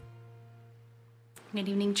Good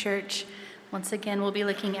evening, church. Once again, we'll be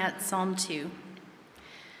looking at Psalm 2.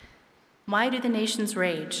 Why do the nations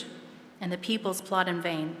rage and the peoples plot in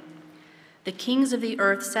vain? The kings of the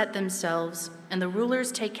earth set themselves, and the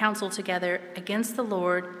rulers take counsel together against the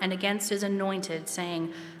Lord and against his anointed,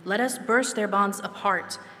 saying, "Let us burst their bonds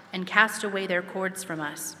apart and cast away their cords from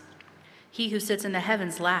us." He who sits in the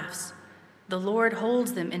heavens laughs. The Lord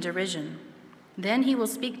holds them in derision. Then he will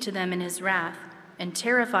speak to them in his wrath and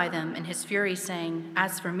terrify them in his fury, saying,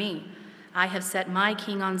 "As for me, I have set my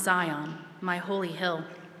king on Zion, my holy hill.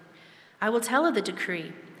 I will tell of the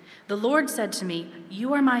decree. The Lord said to me,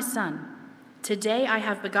 'You are my son. Today I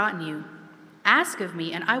have begotten you. Ask of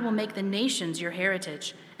me, and I will make the nations your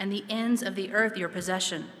heritage, and the ends of the earth your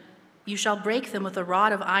possession. You shall break them with a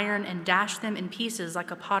rod of iron and dash them in pieces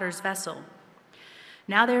like a potter's vessel.'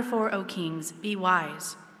 Now therefore, O kings, be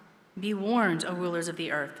wise. Be warned, O rulers of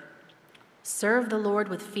the earth. Serve the Lord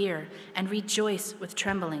with fear and rejoice with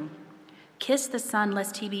trembling. Kiss the Son,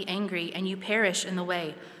 lest he be angry and you perish in the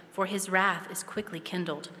way, for his wrath is quickly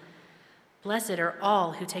kindled. Blessed are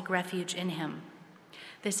all who take refuge in him."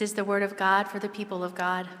 This is the word of God for the people of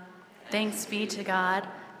God. Thanks be to God.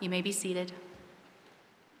 You may be seated.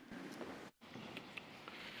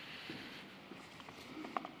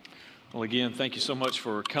 Well, again, thank you so much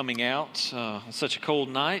for coming out on such a cold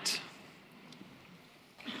night.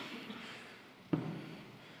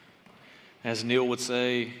 As Neil would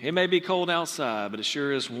say, it may be cold outside, but it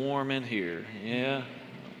sure is warm in here. Yeah.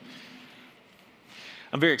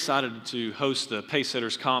 I'm very excited to host the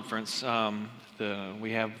Pacesetters Conference.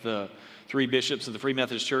 We have the three bishops of the Free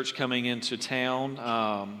Methodist Church coming into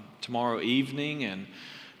town tomorrow evening, and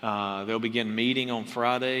they'll begin meeting on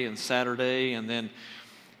Friday and Saturday, and then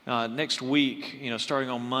next week, starting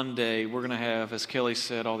on Monday, we're going to have, as Kelly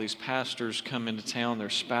said, all these pastors come into town, their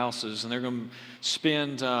spouses, and they're going to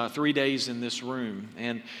spend 3 days in this room.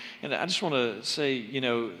 And I just want to say,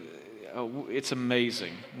 it's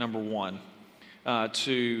amazing, number one,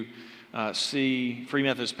 to see Free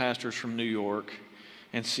Methodist pastors from New York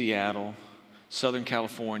and Seattle, Southern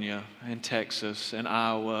California and Texas and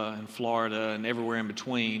Iowa and Florida and everywhere in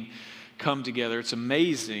between come together. It's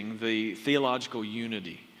amazing, the theological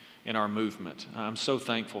unity in our movement. I'm so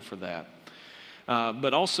thankful for that.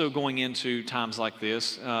 But also going into times like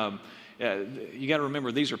this, you got to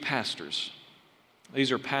remember these are pastors.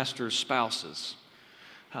 These are pastors' spouses.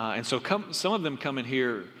 And so some of them come in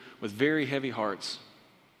here with very heavy hearts.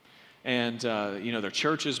 And, their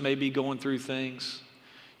churches may be going through things.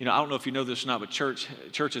 I don't know if you know this or not, but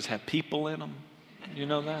churches have people in them. You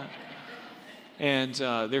know that? And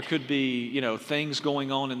there could be, things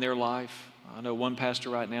going on in their life. I know one pastor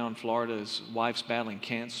right now in Florida, his wife's battling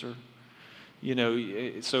cancer.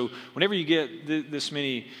 So whenever you get this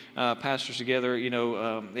many pastors together,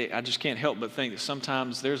 I just can't help but think that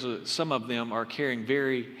sometimes some of them are carrying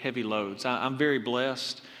very heavy loads. I'm very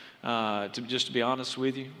blessed, to be honest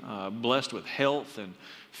with you, blessed with health and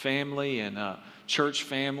family and church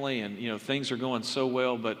family, and things are going so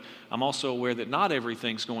well, but I'm also aware that not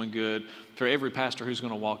everything's going good for every pastor who's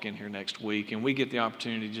going to walk in here next week, and we get the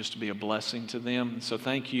opportunity just to be a blessing to them. So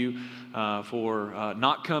thank you for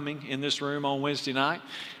not coming in this room on Wednesday night.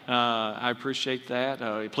 I appreciate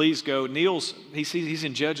that. Please go. He's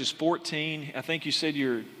in Judges 14. I think you said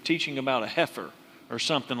you're teaching about a heifer or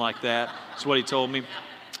something like that. That's what he told me.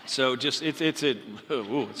 So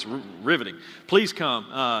it's riveting. Please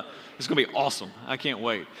come. It's going to be awesome. I can't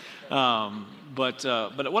wait. But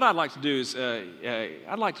what I'd like to do is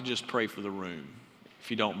I'd like to just pray for the room, if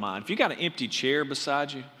you don't mind. If you got an empty chair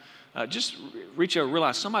beside you, just reach out and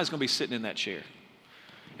realize somebody's going to be sitting in that chair.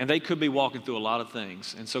 And they could be walking through a lot of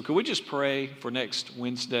things. And so could we just pray for next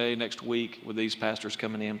Wednesday, next week, with these pastors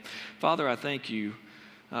coming in? Father, I thank you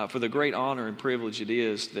for the great honor and privilege it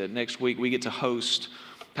is that next week we get to host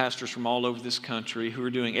pastors from all over this country who are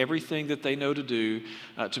doing everything that they know to do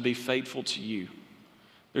to be faithful to you.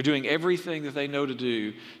 They're doing everything that they know to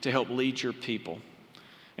do to help lead your people.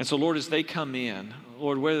 And so, Lord, as they come in,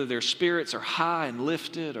 Lord, whether their spirits are high and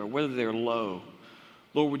lifted or whether they're low,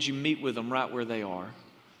 Lord, would you meet with them right where they are?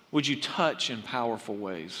 Would you touch in powerful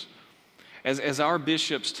ways? As our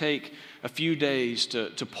bishops take a few days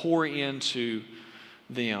to pour into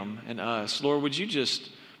them and us, Lord, would you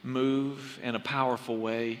just move in a powerful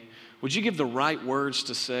way? Would you give the right words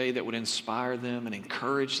to say that would inspire them and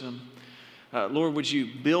encourage them? Lord, would you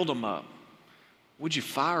build them up? Would you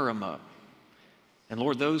fire them up? And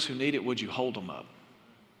Lord, those who need it, would you hold them up?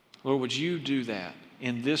 Lord, would you do that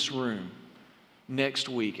in this room next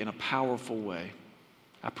week in a powerful way?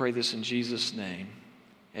 I pray this in Jesus' name.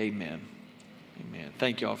 Amen. Amen.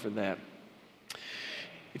 Thank you all for that.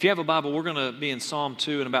 If you have a Bible, we're going to be in Psalm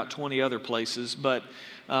 2 and about 20 other places, but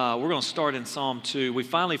we're going to start in Psalm 2. We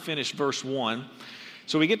finally finished verse 1,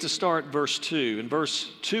 so we get to start verse 2. And verse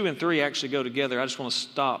 2 and 3 actually go together. I just want to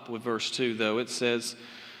stop with verse 2, though. It says,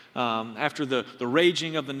 after the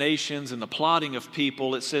raging of the nations and the plotting of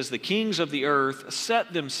people, it says, the kings of the earth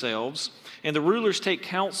set themselves, and the rulers take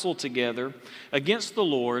counsel together against the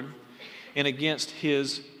Lord and against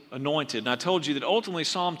his anointed. And I told you that ultimately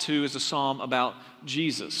Psalm 2 is a psalm about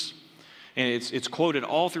Jesus. And it's quoted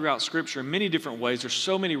all throughout Scripture in many different ways. There's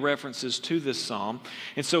so many references to this psalm.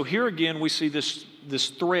 And so here again we see this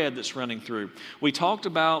thread that's running through. We talked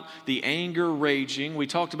about the anger raging. We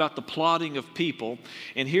talked about the plotting of people.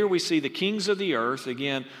 And here we see the kings of the earth,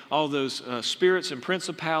 again, all those spirits and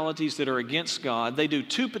principalities that are against God. They do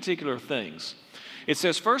two particular things. It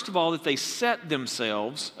says, first of all, that they set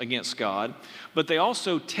themselves against God, but they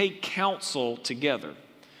also take counsel together.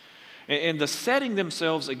 And the setting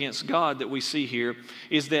themselves against God that we see here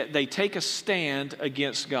is that they take a stand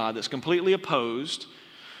against God that's completely opposed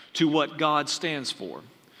to what God stands for.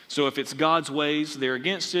 So if it's God's ways, they're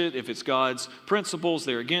against it. If it's God's principles,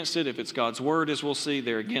 they're against it. If it's God's word, as we'll see,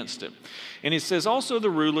 they're against it. And it says also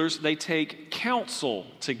the rulers, they take counsel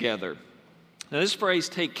together. Now this phrase,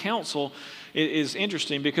 take counsel, is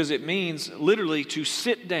interesting because it means literally to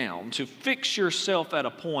sit down, to fix yourself at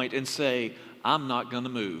a point and say, I'm not going to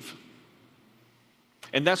move.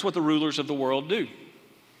 And that's what the rulers of the world do.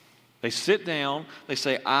 They sit down, they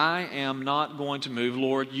say, I am not going to move.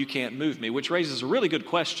 Lord, you can't move me, which raises a really good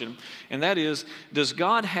question, and that is, does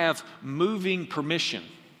God have moving permission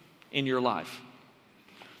in your life?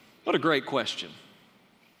 What a great question.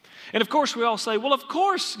 And of course, we all say, well, of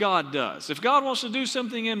course God does. If God wants to do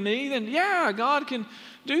something in me, then yeah, God can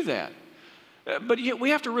do that. But we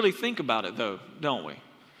have to really think about it, though, don't we?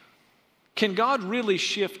 Can God really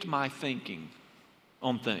shift my thinking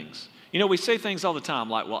on things? You know, we say things all the time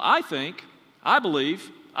like, well, I think, I believe,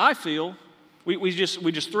 I feel. We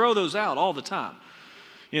just throw those out all the time.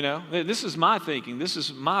 You know, this is my thinking, this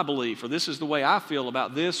is my belief, or this is the way I feel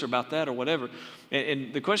about this or about that or whatever.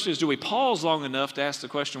 And the question is, do we pause long enough to ask the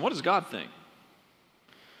question, what does God think?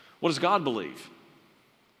 What does God believe?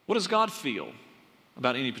 What does God feel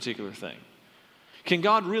about any particular thing? Can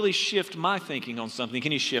God really shift my thinking on something?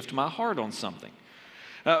 Can He shift my heart on something?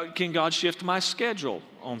 Can God shift my schedule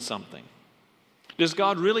on something? Does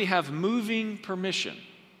God really have moving permission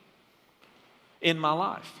in my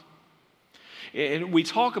life? And we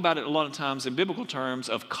talk about it a lot of times in biblical terms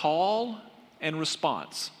of call and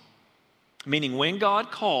response. Meaning when God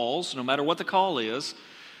calls, no matter what the call is,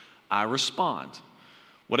 I respond.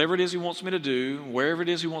 Whatever it is He wants me to do, wherever it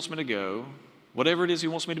is He wants me to go, whatever it is He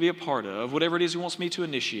wants me to be a part of, whatever it is He wants me to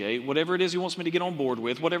initiate, whatever it is He wants me to get on board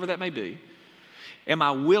with, whatever that may be, am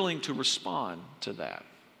I willing to respond to that?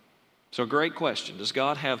 So, great question. Does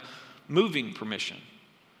God have moving permission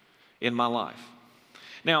in my life?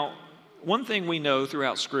 Now, one thing we know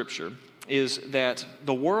throughout Scripture is that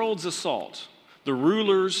the world's assault, the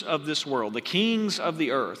rulers of this world, the kings of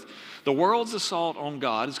the earth, the world's assault on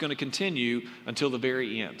God is going to continue until the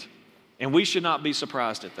very end. And we should not be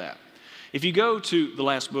surprised at that. If you go to the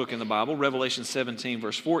last book in the Bible, Revelation 17,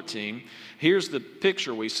 verse 14, here's the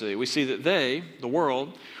picture we see. We see that they, the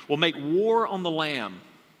world, will make war on the Lamb.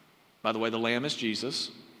 By the way, the Lamb is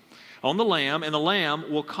Jesus. On the Lamb, and the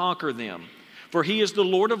Lamb will conquer them. For He is the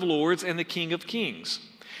Lord of lords and the King of kings.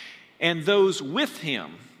 And those with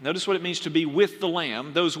Him, notice what it means to be with the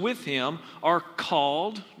Lamb. Those with Him are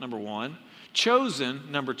called, number one, chosen,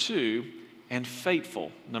 number two, and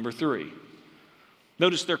faithful, number three.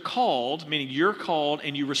 Notice they're called, meaning you're called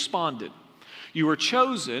and you responded. You were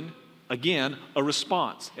chosen, again, a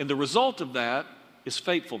response. And the result of that is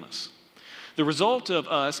faithfulness. The result of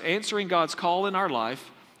us answering God's call in our life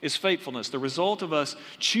is faithfulness. The result of us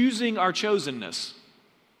choosing our chosenness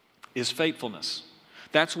is faithfulness.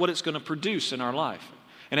 That's what it's going to produce in our life.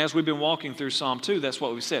 And as we've been walking through Psalm 2, that's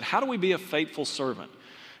what we said. How do we be a faithful servant?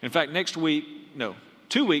 In fact,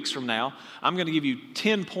 2 weeks from now, I'm going to give you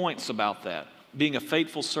 10 points about that, being a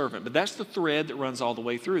faithful servant. But that's the thread that runs all the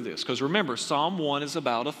way through this. Because remember, Psalm 1 is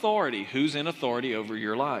about authority. Who's in authority over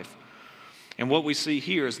your life? And what we see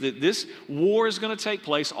here is that this war is going to take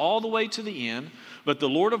place all the way to the end, but the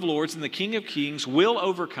Lord of lords and the King of kings will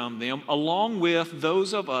overcome them, along with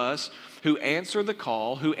those of us who answer the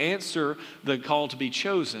call to be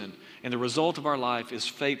chosen. And the result of our life is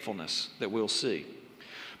faithfulness that we'll see.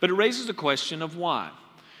 But it raises the question of why.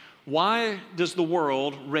 Why does the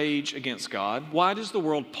world rage against God? Why does the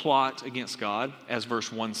world plot against God, as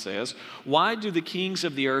verse 1 says? Why do the kings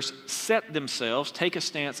of the earth set themselves, take a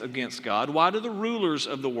stance against God? Why do the rulers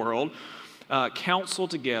of the world counsel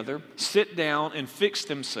together, sit down and fix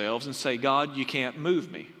themselves and say, God, you can't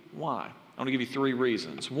move me. Why? I want to give you 3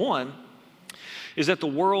 reasons. One is that the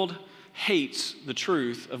world hates the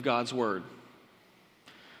truth of God's word.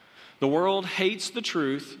 The world hates the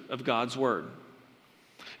truth of God's word.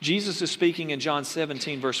 Jesus is speaking in John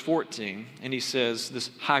 17, verse 14, and he says this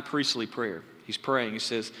high priestly prayer. He's praying. He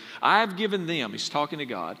says, I've given them, he's talking to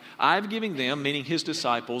God, I've given them, meaning his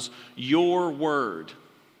disciples, your word.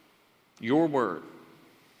 Your word.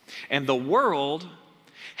 And the world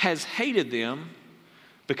has hated them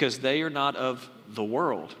because they are not of the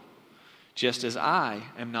world, just as I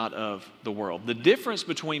am not of the world. The difference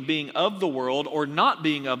between being of the world or not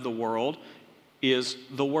being of the world is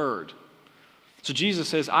the word. So Jesus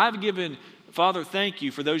says, I've given, Father, thank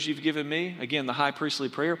you for those you've given me. Again, the high priestly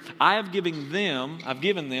prayer. I've given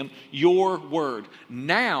them your word.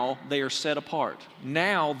 Now they are set apart.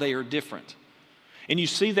 Now they are different. And you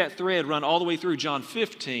see that thread run all the way through John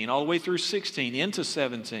 15, all the way through 16, into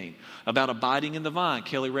 17, about abiding in the vine.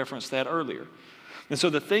 Kelly referenced that earlier. And so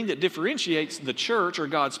the thing that differentiates the church or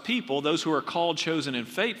God's people, those who are called, chosen, and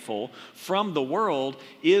faithful, from the world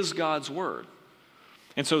is God's word.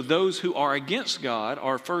 And so those who are against God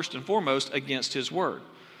are first and foremost against his word.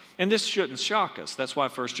 And this shouldn't shock us. That's why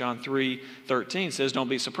 1 John 3:13 says, don't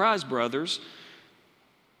be surprised, brothers,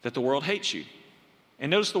 that the world hates you. And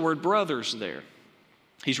notice the word brothers there.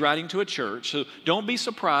 He's writing to a church, so don't be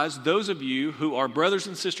surprised, those of you who are brothers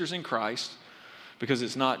and sisters in Christ, because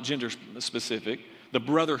it's not gender specific, the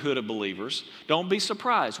brotherhood of believers. Don't be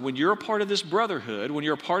surprised. When you're a part of this brotherhood, when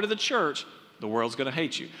you're a part of the church, the world's going to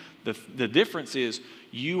hate you. The difference is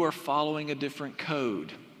you are following a different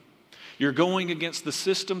code. You're going against the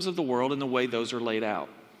systems of the world and the way those are laid out.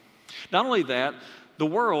 Not only that,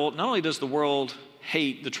 not only does the world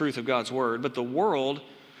hate the truth of God's word, but the world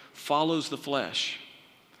follows the flesh.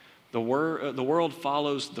 The world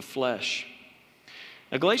follows the flesh.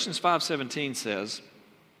 Now, Galatians 5:17 says,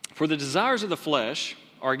 for the desires of the flesh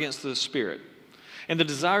are against the Spirit, and the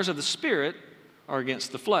desires of the Spirit are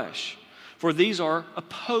against the flesh. For these are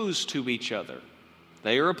opposed to each other.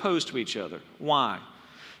 They are opposed to each other. Why?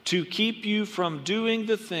 To keep you from doing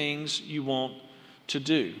the things you want to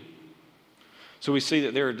do. So we see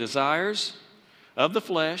that there are desires of the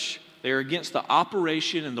flesh. They are against the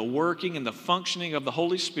operation and the working and the functioning of the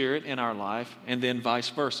Holy Spirit in our life, and then vice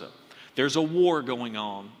versa. There's a war going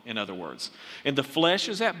on, in other words. And the flesh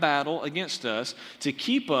is at battle against us to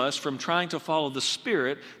keep us from trying to follow the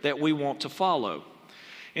Spirit that we want to follow.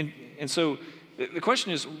 And so the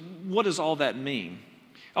question is, what does all that mean?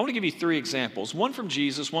 I want to give you 3 examples, one from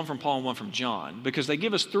Jesus, one from Paul, and one from John, because they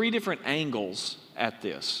give us 3 different angles at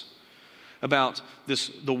this, about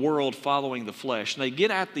the world following the flesh. And they get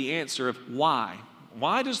at the answer of why.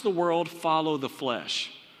 Why does the world follow the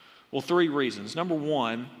flesh? Well, 3 reasons. Number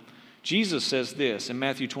 1, Jesus says this in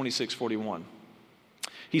Matthew 26:41.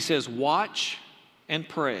 He says, watch and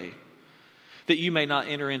pray that you may not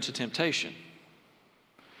enter into temptation.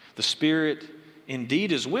 The spirit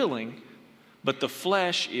indeed is willing, but the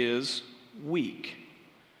flesh is weak.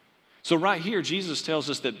 So right here, Jesus tells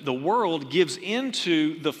us that the world gives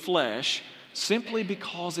into the flesh simply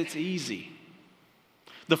because it's easy.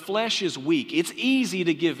 The flesh is weak. It's easy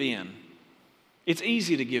to give in. It's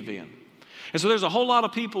easy to give in. And so there's a whole lot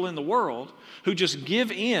of people in the world who just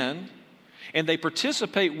give in, and they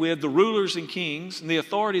participate with the rulers and kings and the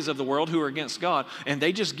authorities of the world who are against God, and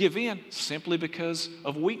they just give in simply because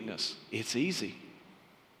of weakness. It's easy.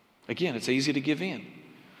 Again, it's easy to give in.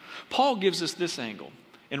 Paul gives us this angle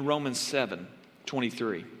in Romans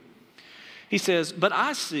 7:23. He says, but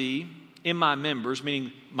I see in my members,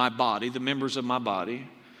 meaning my body, the members of my body,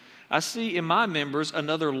 I see in my members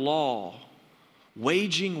another law,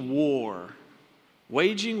 waging war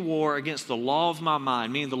against the law of my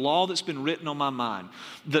mind, meaning the law that's been written on my mind,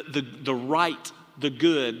 the right, the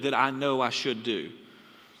good that I know I should do.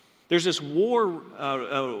 There's this war,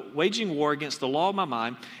 waging war against the law of my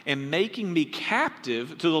mind and making me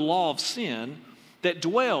captive to the law of sin that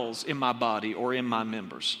dwells in my body or in my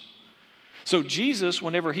members. So Jesus,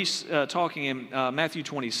 whenever he's talking in Matthew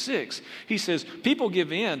 26, he says people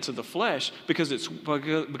give in to the flesh because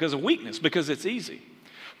of weakness, because it's easy.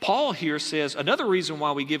 Paul here says another reason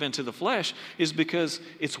why we give in to the flesh is because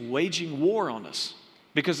it's waging war on us,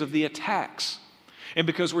 because of the attacks. And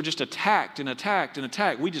because we're just attacked and attacked and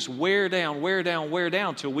attacked, we just wear down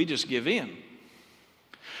till we just give in.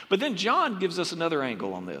 But then John gives us another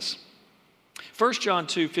angle on this. 1 John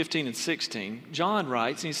 2:15 and 16, John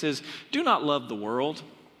writes, and he says, do not love the world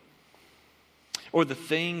or the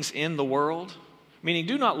things in the world, meaning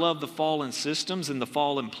do not love the fallen systems and the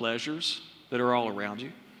fallen pleasures that are all around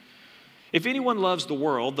you. If anyone loves the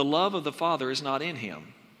world, the love of the Father is not in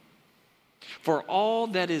him. For all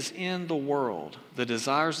that is in the world, the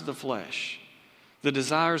desires of the flesh, the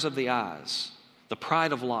desires of the eyes, the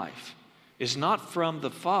pride of life, is not from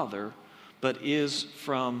the Father, but is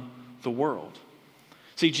from the world.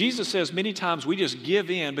 See, Jesus says many times we just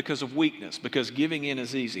give in because of weakness, because giving in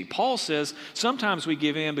is easy. Paul says sometimes we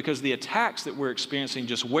give in because the attacks that we're experiencing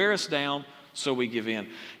just wear us down, so we give in.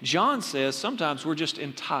 John says sometimes we're just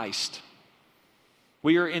enticed.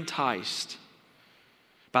 We are enticed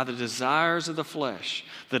by the desires of the flesh,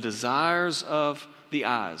 the desires of the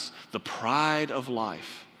eyes, the pride of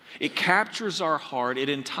life. It captures our heart, it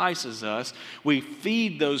entices us. We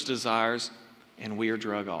feed those desires, and we are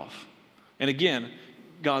drug off. And again,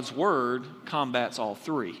 God's word combats all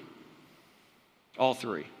three. All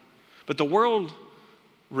three. But the world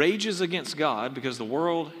rages against God because the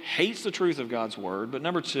world hates the truth of God's word. But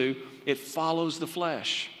number two, it follows the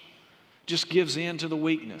flesh. Just gives in to the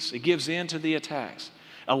weakness. It gives in to the attacks.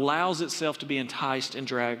 Allows itself to be enticed and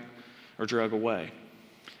drug away.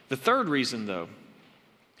 The third reason, though,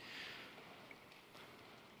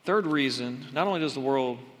 not only does the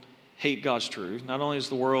world hate God's truth, not only does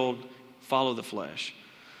the world follow the flesh,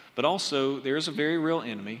 but also there is a very real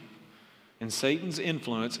enemy, and Satan's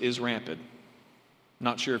influence is rampant.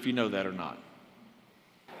 Not sure if you know that or not.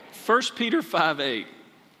 1 Peter 5:8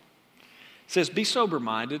 says, "Be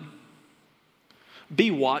sober-minded,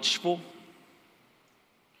 be watchful.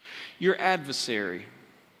 Your adversary,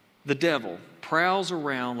 the devil, prowls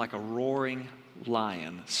around like a roaring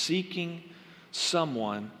lion, seeking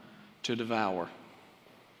someone to devour."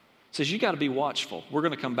 It says you got to be watchful. We're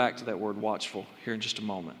going to come back to that word watchful here in just a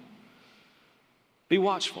moment. Be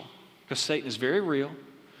watchful, because Satan is very real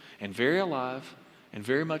and very alive and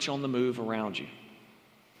very much on the move around you.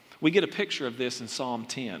 We get a picture of this in Psalm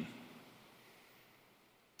 10.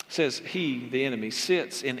 It says, he, the enemy,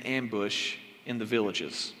 sits in ambush in the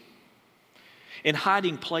villages. In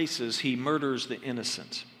hiding places, he murders the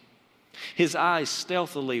innocent. His eyes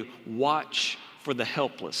stealthily watch for the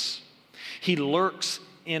helpless. He lurks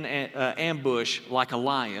in ambush like a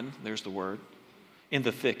lion, there's the word, in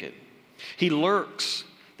the thicket. He lurks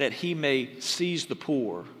that he may seize the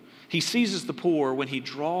poor. He seizes the poor when he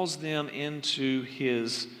draws them into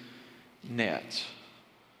his net.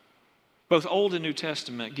 Both Old and New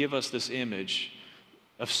Testament give us this image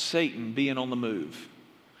of Satan being on the move.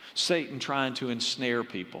 Satan trying to ensnare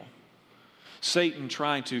people. Satan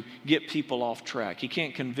trying to get people off track. He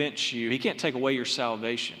can't convince you. He can't take away your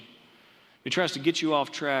salvation. He tries to get you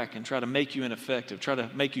off track and try to make you ineffective, try to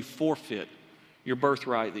make you forfeit your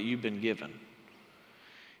birthright that you've been given.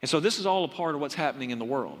 And so this is all a part of what's happening in the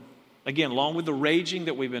world. Again, along with the raging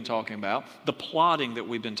that we've been talking about, the plotting that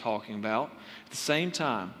we've been talking about, at the same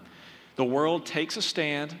time, the world takes a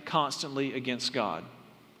stand constantly against God.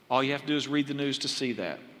 All you have to do is read the news to see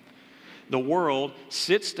that. The world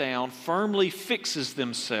sits down, firmly fixes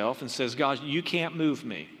themselves and says, God, you can't move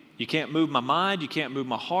me. You can't move my mind. You can't move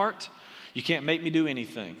my heart. You can't make me do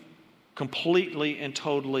anything. Completely and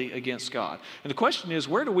totally against God. And the question is,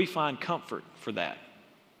 where do we find comfort for that?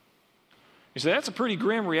 You say, that's a pretty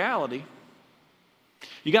grim reality.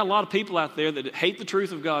 You got a lot of people out there that hate the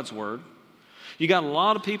truth of God's word. You got a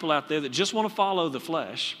lot of people out there that just want to follow the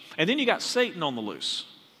flesh. And then you got Satan on the loose.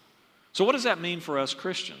 So what does that mean for us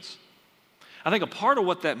Christians? I think a part of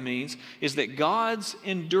what that means is that God's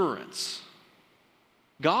endurance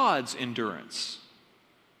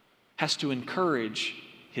has to encourage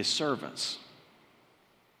his servants.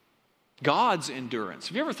 God's endurance.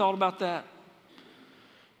 Have you ever thought about that?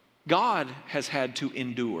 God has had to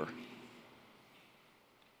endure.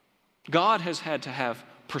 God has had to have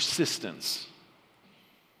persistence.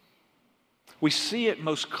 We see it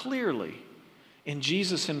most clearly in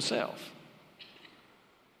Jesus himself.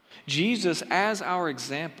 Jesus, as our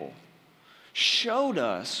example, showed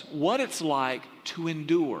us what it's like to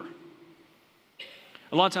endure.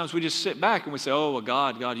 A lot of times we just sit back and we say, oh, well,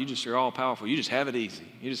 God, you're all powerful. You just have it easy.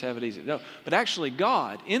 You just have it easy. No, but actually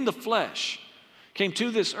God, in the flesh, came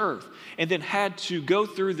to this earth and then had to go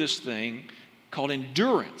through this thing called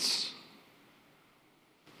endurance.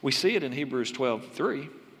 We see it in Hebrews 12:3.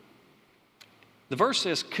 The verse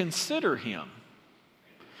says, consider him.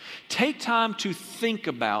 Take time to think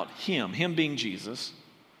about him being Jesus.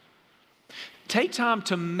 Take time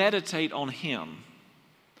to meditate on him.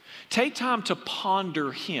 Take time to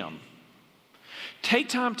ponder him. Take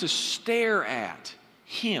time to stare at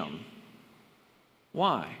him.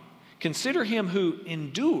 Why? Consider him who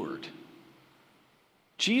endured.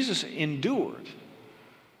 Jesus endured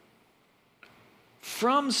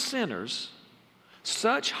from sinners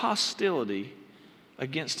such hostility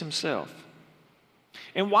against himself.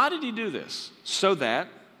 And why did he do this? So that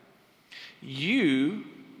you,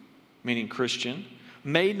 meaning Christian,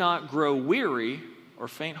 may not grow weary or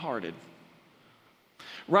faint-hearted.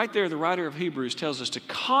 Right there, the writer of Hebrews tells us to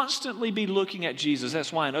constantly be looking at Jesus.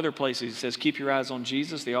 That's why in other places he says, keep your eyes on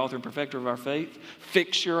Jesus, the author and perfecter of our faith.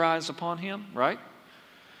 Fix your eyes upon him, right?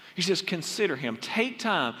 He says, consider him. Take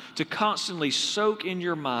time to constantly soak in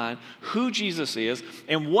your mind who Jesus is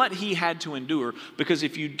and what he had to endure. Because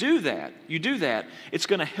if you do that, it's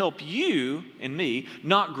going to help you and me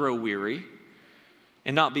not grow weary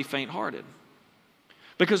and not be faint-hearted.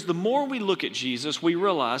 Because the more we look at Jesus, we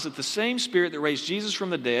realize that the same Spirit that raised Jesus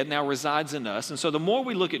from the dead now resides in us. And so the more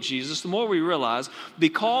we look at Jesus, the more we realize,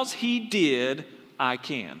 because he did, I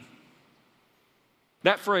can.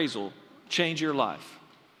 That phrase will change your life.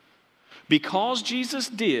 Because Jesus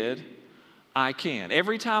did, I can.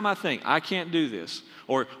 Every time I think, I can't do this,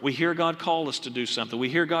 or we hear God call us to do something, we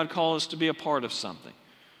hear God call us to be a part of something.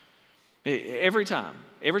 Every time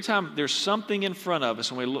there's something in front of us,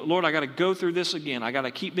 and Lord, I got to go through this again. I got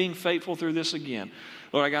to keep being faithful through this again.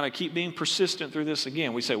 Lord, I got to keep being persistent through this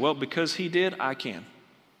again. We say, well, because he did, I can.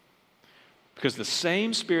 Because the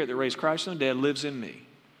same Spirit that raised Christ from the dead lives in me.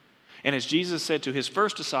 And as Jesus said to his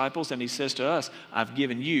first disciples, and he says to us, I've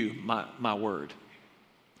given you my word.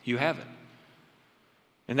 You have it.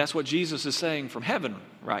 And that's what Jesus is saying from heaven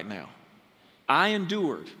right now. I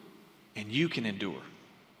endured, and you can endure.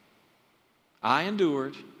 I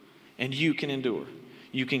endured, and you can endure.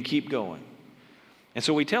 You can keep going. And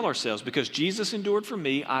so we tell ourselves, because Jesus endured for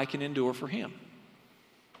me, I can endure for him.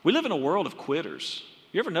 We live in a world of quitters.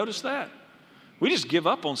 You ever notice that? We just give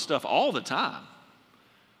up on stuff all the time.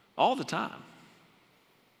 All the time.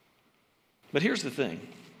 But here's the thing.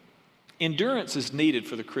 Endurance is needed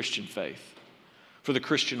for the Christian faith, for the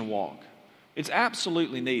Christian walk. It's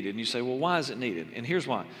absolutely needed. And you say, well, why is it needed? And here's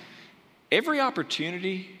why. Every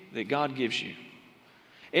opportunity that God gives you,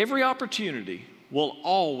 every opportunity will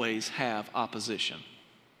always have opposition.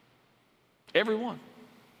 Every one.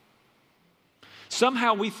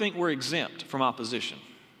 Somehow we think we're exempt from opposition.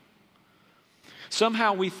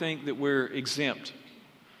 Somehow we think that we're exempt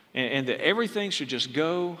and that everything should just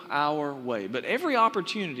go our way. But every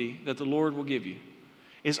opportunity that the Lord will give you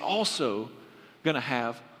is also going to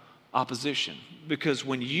have opposition. Because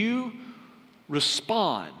when you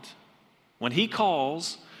respond, when he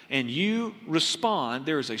calls and you respond,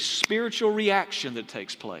 there is a spiritual reaction that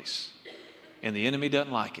takes place. And the enemy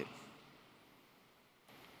doesn't like it.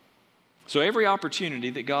 So every opportunity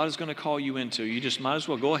that God is going to call you into, you just might as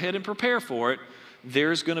well go ahead and prepare for it.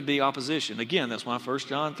 There's going to be opposition. Again, that's why 1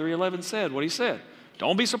 John 3:11 said what he said.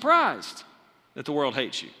 Don't be surprised that the world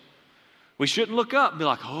hates you. We shouldn't look up and be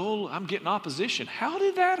like, oh, I'm getting opposition. How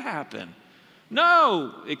did that happen?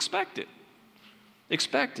 No, expect it.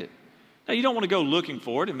 Expect it. Now, you don't want to go looking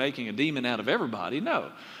for it and making a demon out of everybody,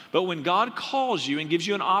 no. But when God calls you and gives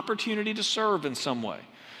you an opportunity to serve in some way,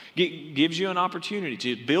 gives you an opportunity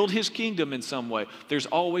to build his kingdom in some way, there's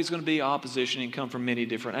always going to be opposition and come from many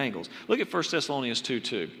different angles. Look at 1 Thessalonians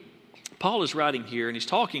 2:2. Paul is writing here, and he's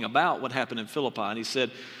talking about what happened in Philippi, and he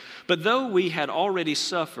said, but though we had already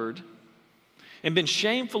suffered and been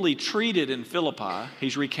shamefully treated in Philippi,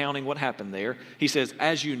 he's recounting what happened there. He says,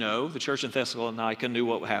 as you know, the church in Thessalonica knew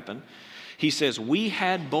what happened. He says, we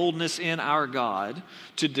had boldness in our God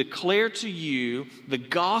to declare to you the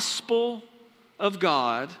gospel of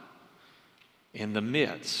God in the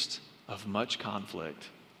midst of much conflict.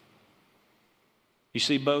 You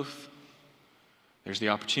see both. There's the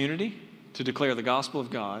opportunity to declare the gospel of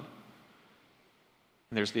God,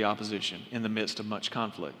 and there's the opposition in the midst of much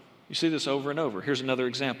conflict. You see this over and over. Here's another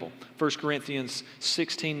example. 1 Corinthians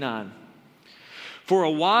 16:9. For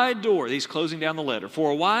a wide door, he's closing down the letter,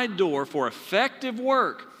 for a wide door for effective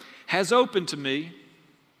work has opened to me.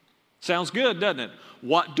 Sounds good, doesn't it?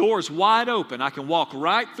 What door's wide open? I can walk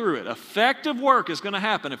right through it. Effective work is going to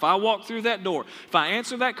happen if I walk through that door. If I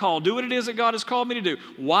answer that call, do what it is that God has called me to do.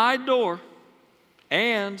 Wide door.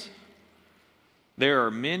 And there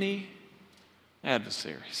are many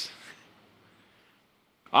adversaries.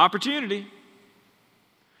 Opportunity.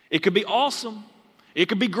 It could be awesome. It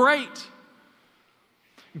could be great.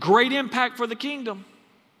 Great impact for the kingdom.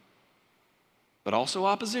 But also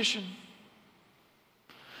opposition.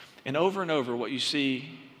 And over, what you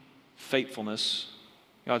see faithfulness,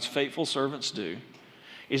 God's faithful servants do,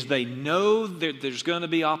 is they know that there's going to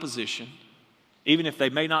be opposition, even if they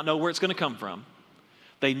may not know where it's going to come from.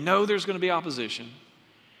 They know there's going to be opposition,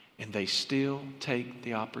 and they still take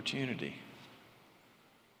the opportunity.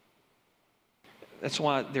 That's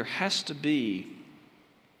why there has to be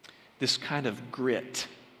this kind of grit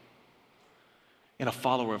in a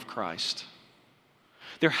follower of Christ.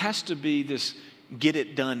 There has to be this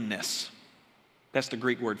get-it-doneness. That's the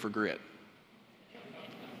Greek word for grit.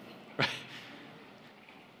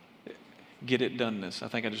 Get-it-doneness. I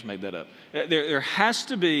think I just made that up. There has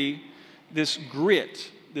to be this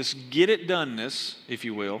grit, this get-it-doneness, if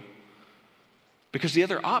you will, because the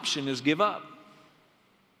other option is give up.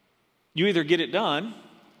 You either get it done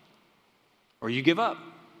or you give up.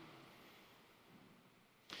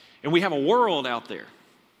 And we have a world out there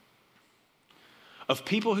of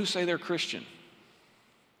people who say they're Christian,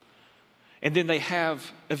 and then they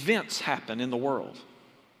have events happen in the world,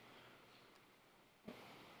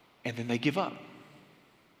 and then they give up. Have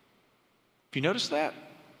you noticed that?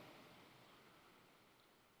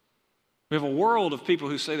 We have a world of people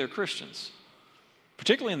who say they're Christians,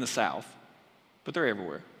 particularly in the South, but they're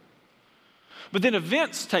everywhere. But then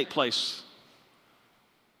events take place,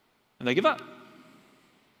 and they give up.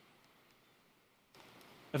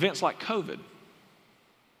 Events like COVID.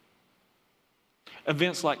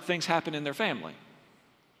 Events like things happen in their family.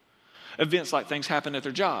 Events like things happen at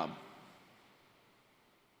their job.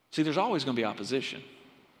 See, there's always going to be opposition.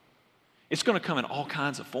 It's going to come in all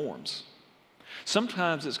kinds of forms.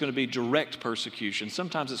 Sometimes it's going to be direct persecution.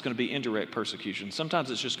 Sometimes it's going to be indirect persecution. Sometimes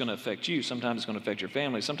it's just going to affect you. Sometimes it's going to affect your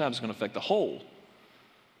family. Sometimes it's going to affect the whole.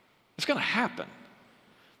 It's going to happen.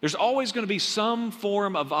 There's always going to be some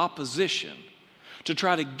form of opposition to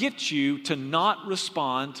try to get you to not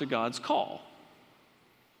respond to God's call.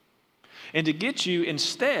 And to get you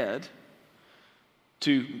instead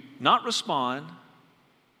to not respond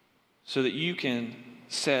so that you can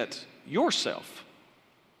set yourself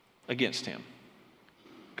against Him.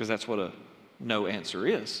 Because that's what a no answer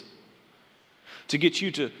is. To get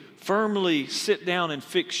you to firmly sit down and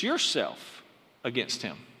fix yourself against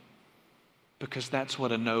Him. Because that's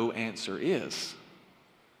what a no answer is.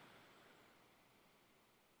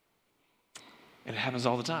 And it happens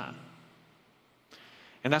all the time.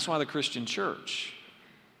 And that's why the Christian church,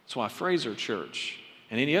 that's why Fraser Church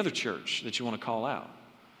and any other church that you want to call out,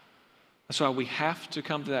 that's why we have to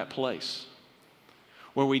come to that place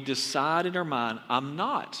where we decide in our mind, I'm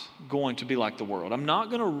not going to be like the world. I'm not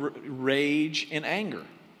going to rage in anger.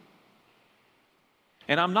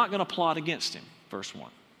 And I'm not going to plot against him, verse 1.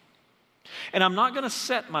 And I'm not going to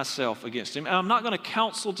set myself against him. And I'm not going to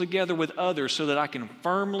counsel together with others so that I can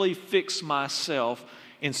firmly fix myself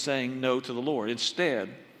in saying no to the Lord. Instead,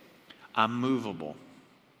 I'm movable.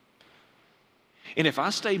 And if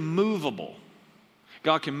I stay movable,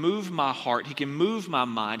 God can move my heart, He can move my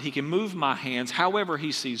mind, He can move my hands however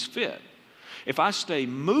He sees fit. If I stay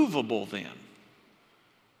movable then,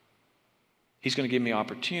 He's going to give me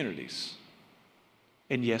opportunities.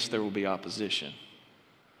 And yes, there will be opposition.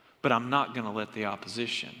 But I'm not going to let the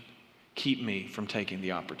opposition keep me from taking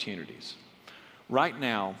the opportunities. Right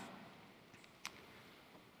now,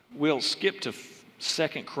 we'll skip to 2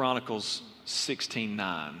 Chronicles 16:9.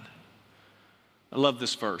 I love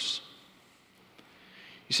this verse.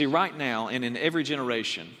 You see, right now and in every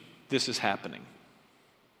generation, this is happening.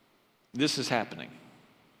 This is happening.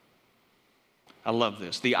 I love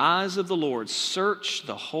this. The eyes of the Lord search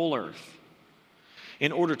the whole earth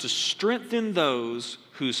in order to strengthen those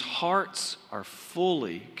whose hearts are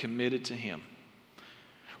fully committed to Him.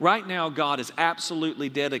 Right now, God is absolutely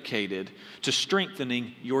dedicated to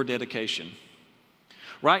strengthening your dedication.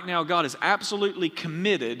 Right now, God is absolutely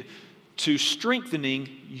committed to strengthening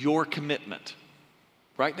your commitment.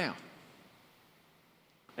 Right now.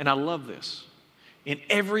 And I love this. In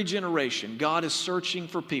every generation, God is searching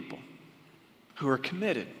for people who are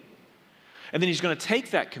committed. And then He's going to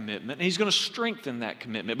take that commitment and He's going to strengthen that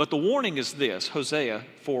commitment. But the warning is this, Hosea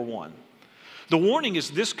 4:1. The warning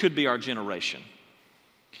is this could be our generation.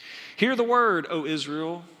 Hear the word, O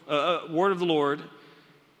Israel, word of the Lord,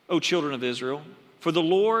 O children of Israel, for the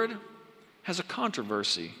Lord has a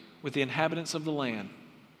controversy with the inhabitants of the land.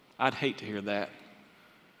 I'd hate to hear that.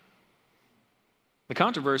 The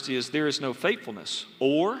controversy is there is no faithfulness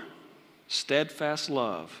or steadfast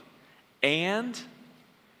love and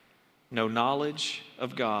no knowledge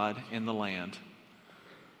of God in the land.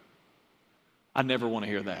 I never want to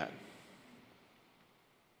hear that.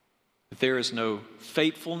 If there is no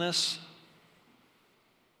faithfulness,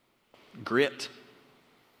 grit,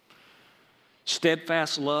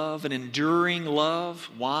 steadfast love, and enduring love.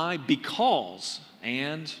 Why? Because,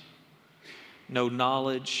 and no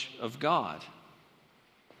knowledge of God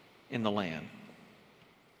in the land.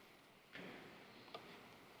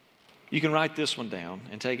 You can write this one down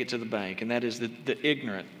and take it to the bank, and that is that the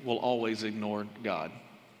ignorant will always ignore God.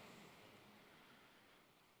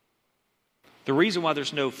 The reason why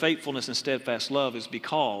there's no faithfulness and steadfast love is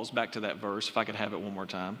because, back to that verse, if I could have it one more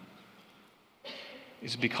time,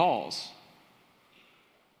 is because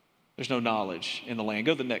there's no knowledge in the land.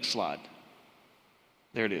 Go to the next slide.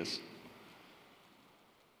 There it is.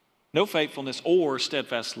 No faithfulness or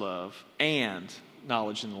steadfast love and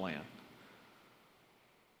knowledge in the land.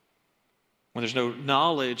 When there's no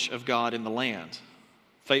knowledge of God in the land,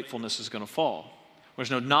 faithfulness is going to fall. When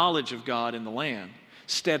there's no knowledge of God in the land,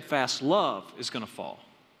 steadfast love is going to fall.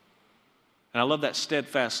 And I love that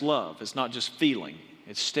steadfast love. It's not just feeling.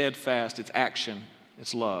 It's steadfast, it's action,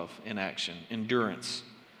 it's love in action, endurance.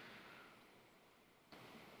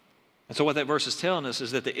 And so what that verse is telling us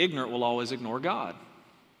is that the ignorant will always ignore God.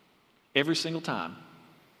 Every single time.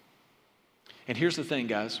 And here's the thing,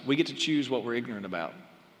 guys. We get to choose what we're ignorant about.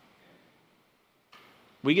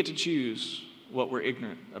 We get to choose what we're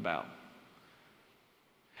ignorant about.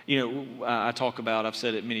 You know, I've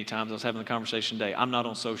said it many times, I was having a conversation today, I'm not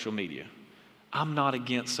on social media. I'm not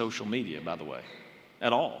against social media, by the way,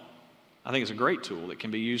 at all. I think it's a great tool that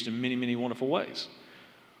can be used in many, many wonderful ways.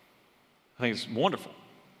 I think it's wonderful.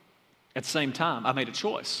 At the same time, I made a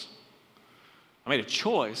choice. I made a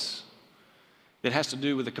choice that has to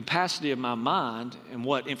do with the capacity of my mind and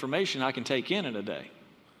what information I can take in a day.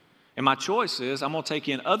 And my choice is I'm going to take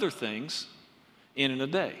in other things in a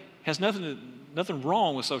day. It has nothing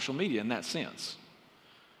wrong with social media in that sense.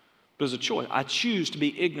 But it's a choice. I choose to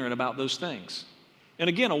be ignorant about those things. And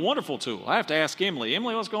again, a wonderful tool. I have to ask Emily,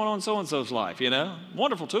 what's going on in so-and-so's life,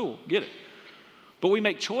 Wonderful tool, get it. But we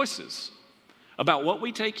make choices about what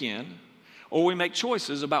we take in, or we make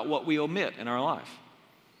choices about what we omit in our life.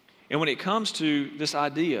 And when it comes to this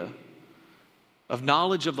idea of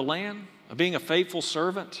knowledge of the land, of being a faithful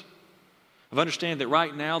servant, of understanding that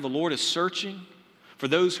right now the Lord is searching for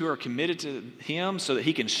those who are committed to Him so that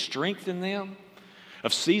He can strengthen them,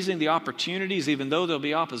 of seizing the opportunities even though there'll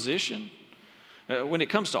be opposition. When it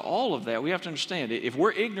comes to all of that, we have to understand, if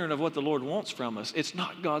we're ignorant of what the Lord wants from us, it's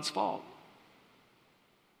not God's fault.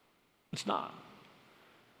 It's not.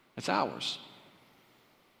 It's ours.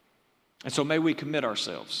 And so may we commit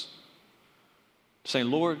ourselves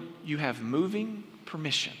saying, Lord, you have moving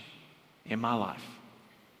permission in my life.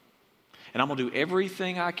 And I'm going to do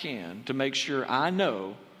everything I can to make sure I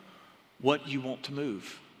know what you want to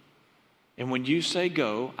move. And when you say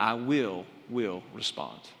go, I will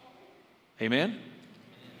respond. Amen?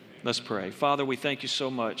 Let's pray. Father, we thank you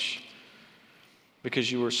so much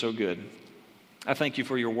because you are so good. I thank you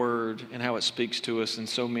for your word and how it speaks to us in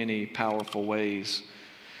so many powerful ways.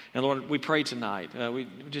 And Lord, we pray tonight, we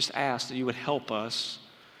just ask that you would help us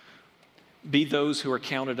be those who are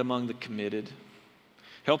counted among the committed.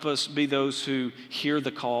 Help us be those who hear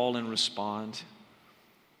the call and respond.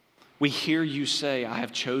 We hear you say, I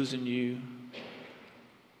have chosen you.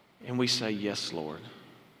 And we say, yes, Lord,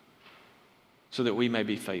 so that we may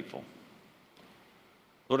be faithful.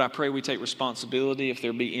 Lord, I pray we take responsibility if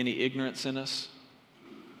there be any ignorance in us,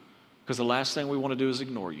 because the last thing we want to do is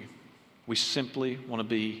ignore you. We simply want to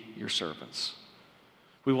be your servants.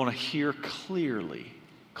 We want to hear clearly,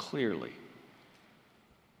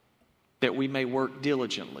 that we may work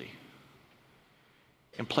diligently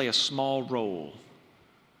and play a small role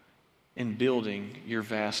in building your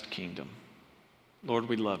vast kingdom. Lord,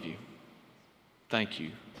 we love you. Thank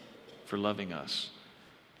you for loving us.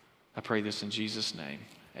 I pray this in Jesus' name.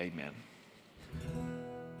 Amen.